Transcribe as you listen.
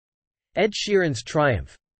Ed Sheeran's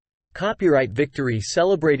triumph. Copyright victory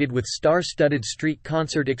celebrated with star-studded street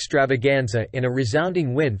concert extravaganza in a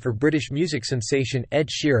resounding win for British music sensation Ed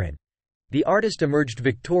Sheeran. The artist emerged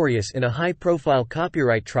victorious in a high-profile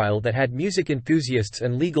copyright trial that had music enthusiasts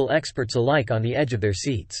and legal experts alike on the edge of their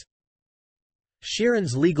seats.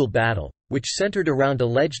 Sheeran's legal battle, which centered around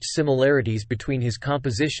alleged similarities between his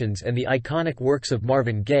compositions and the iconic works of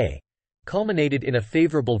Marvin Gaye, culminated in a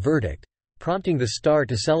favorable verdict, prompting the star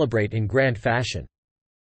to celebrate in grand fashion.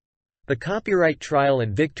 The copyright trial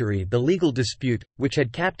and victory. The legal dispute, which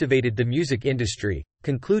had captivated the music industry,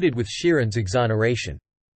 concluded with Sheeran's exoneration.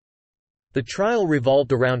 The trial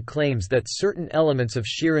revolved around claims that certain elements of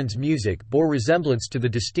Sheeran's music bore resemblance to the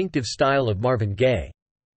distinctive style of Marvin Gaye.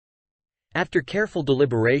 After careful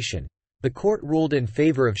deliberation, the court ruled in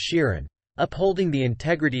favor of Sheeran, upholding the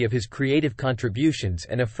integrity of his creative contributions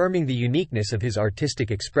and affirming the uniqueness of his artistic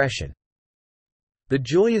expression. The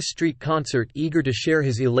joyous street concert, eager to share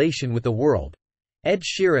his elation with the world, Ed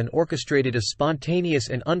Sheeran orchestrated a spontaneous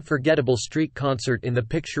and unforgettable street concert in the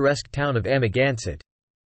picturesque town of Amagansett.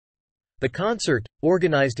 The concert,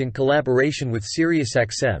 organized in collaboration with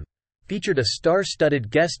SiriusXM, featured a star-studded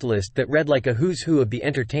guest list that read like a who's who of the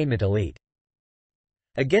entertainment elite.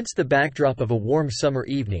 Against the backdrop of a warm summer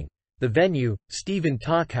evening, the venue, Stephen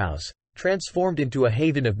Talkhouse, transformed into a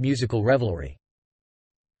haven of musical revelry.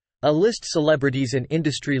 A-list celebrities and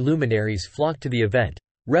industry luminaries flocked to the event,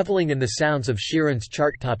 reveling in the sounds of Sheeran's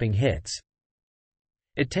chart-topping hits.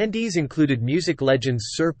 Attendees included music legends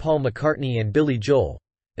Sir Paul McCartney and Billy Joel,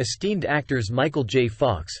 esteemed actors Michael J.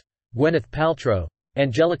 Fox, Gwyneth Paltrow,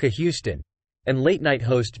 Anjelica Huston, and late-night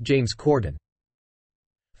host James Corden.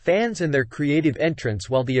 Fans and their creative entrants.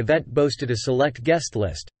 While the event boasted a select guest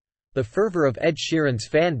list, the fervor of Ed Sheeran's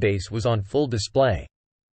fanbase was on full display.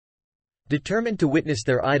 Determined to witness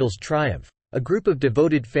their idol's triumph, a group of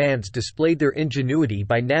devoted fans displayed their ingenuity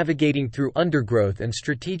by navigating through undergrowth and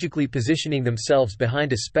strategically positioning themselves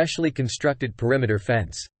behind a specially constructed perimeter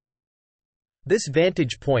fence. This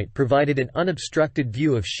vantage point provided an unobstructed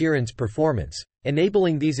view of Sheeran's performance,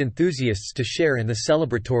 enabling these enthusiasts to share in the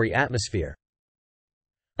celebratory atmosphere.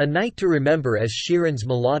 A night to remember as Sheeran's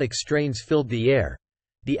melodic strains filled the air.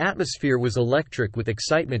 The atmosphere was electric with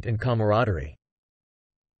excitement and camaraderie.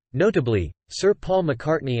 Notably, Sir Paul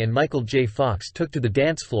McCartney and Michael J. Fox took to the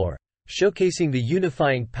dance floor, showcasing the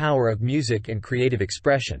unifying power of music and creative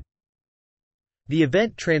expression. The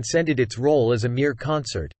event transcended its role as a mere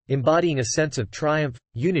concert, embodying a sense of triumph,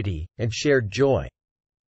 unity, and shared joy.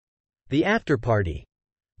 The after-party.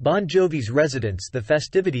 Bon Jovi's residence. The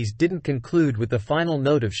festivities didn't conclude with the final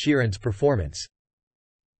note of Sheeran's performance.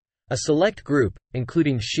 A select group,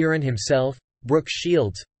 including Sheeran himself, Brooke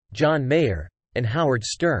Shields, John Mayer, and Howard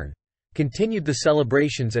Stern, continued the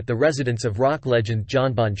celebrations at the residence of rock legend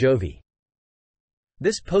Jon Bon Jovi.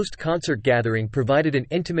 This post-concert gathering provided an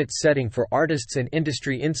intimate setting for artists and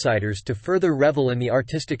industry insiders to further revel in the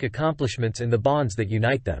artistic accomplishments and the bonds that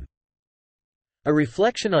unite them. A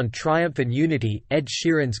reflection on triumph and unity, Ed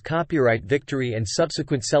Sheeran's copyright victory and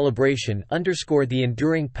subsequent celebration underscored the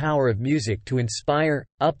enduring power of music to inspire,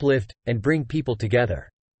 uplift, and bring people together.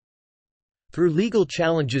 Through legal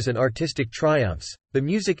challenges and artistic triumphs, the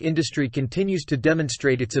music industry continues to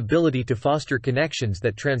demonstrate its ability to foster connections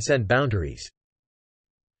that transcend boundaries.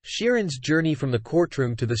 Sheeran's journey from the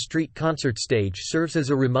courtroom to the street concert stage serves as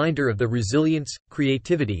a reminder of the resilience,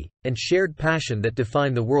 creativity, and shared passion that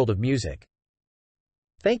define the world of music.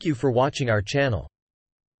 Thank you for watching our channel.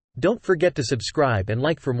 Don't forget to subscribe and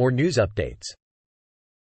like for more news updates.